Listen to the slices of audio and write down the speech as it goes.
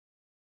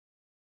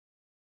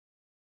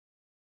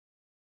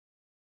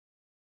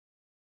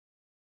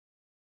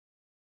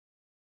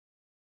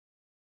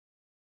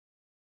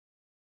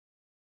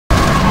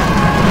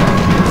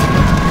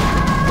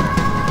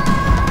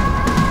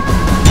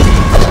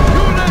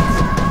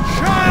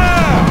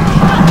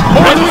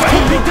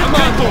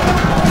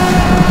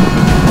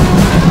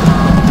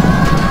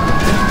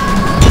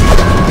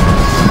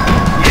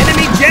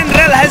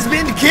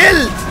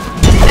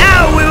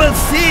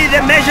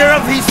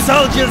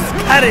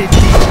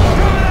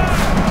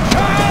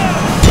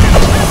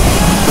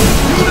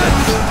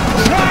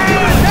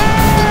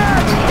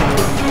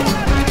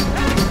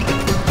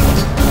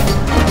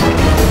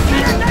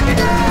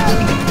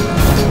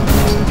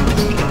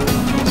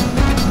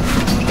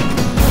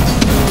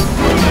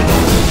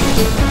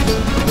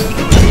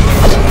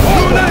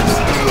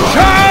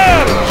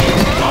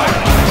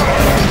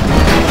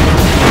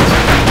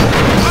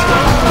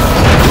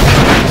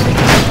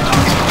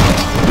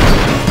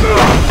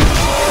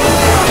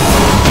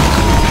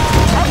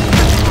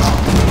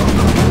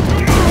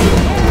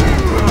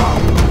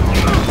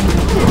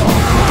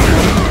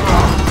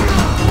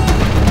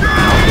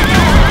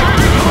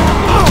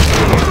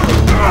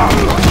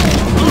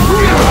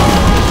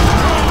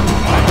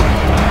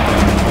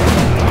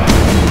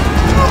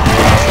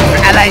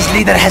allies'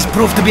 leader has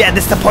proved to be a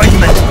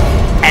disappointment,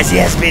 as he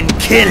has been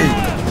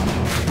killed.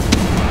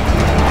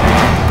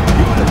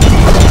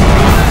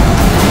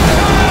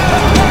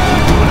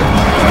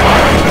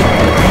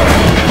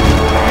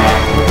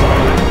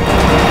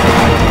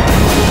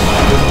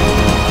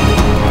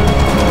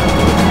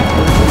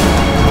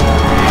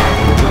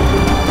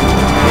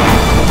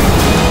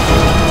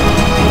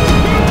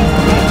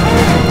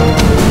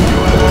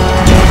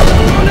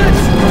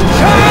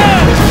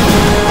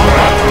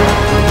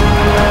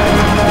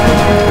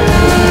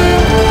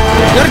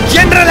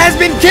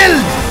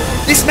 Killed!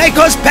 This may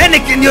cause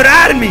panic in your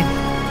army!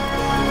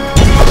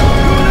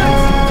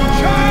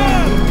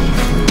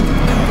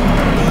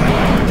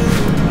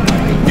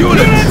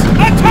 Units,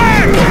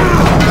 attack!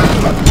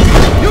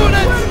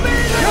 Units,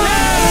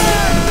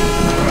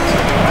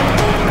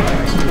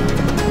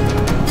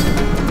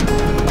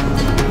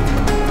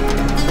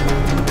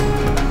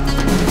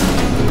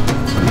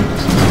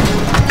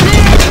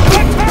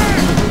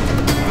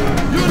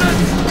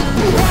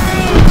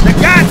 the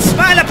gods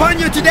smile upon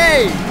you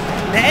today!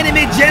 The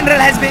enemy general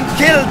has been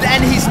killed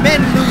and his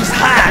men lose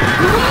heart.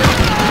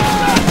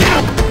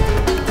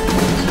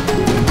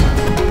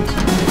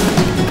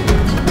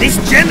 This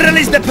general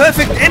is the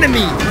perfect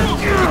enemy.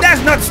 He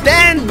does not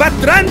stand but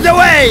runs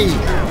away.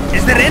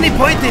 Is there any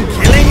point in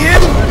killing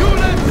him?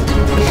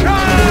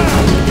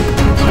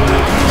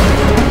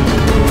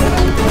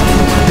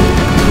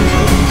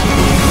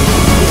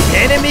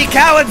 Enemy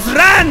cowards,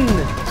 run!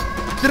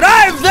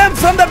 Drive them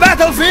from the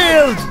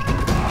battlefield!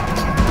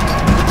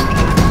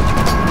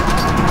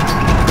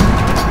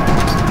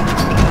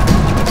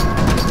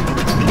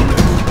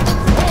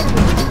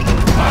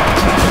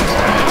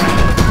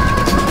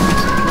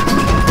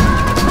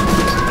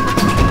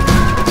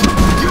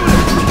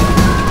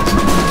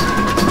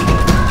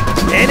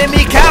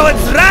 Enemy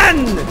cowards,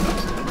 run!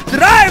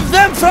 Drive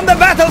them from the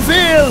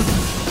battlefield!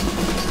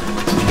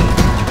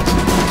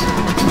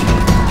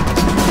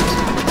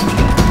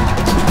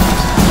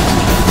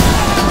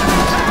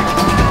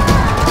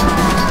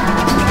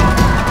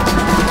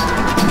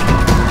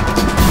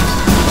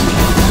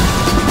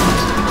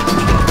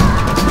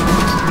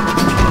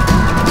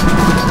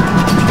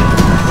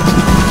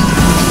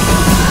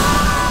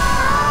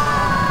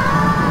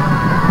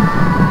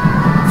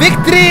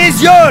 Victory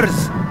is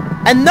yours!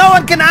 And no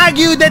one can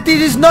argue that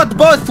it is not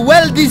both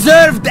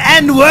well-deserved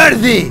and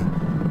worthy!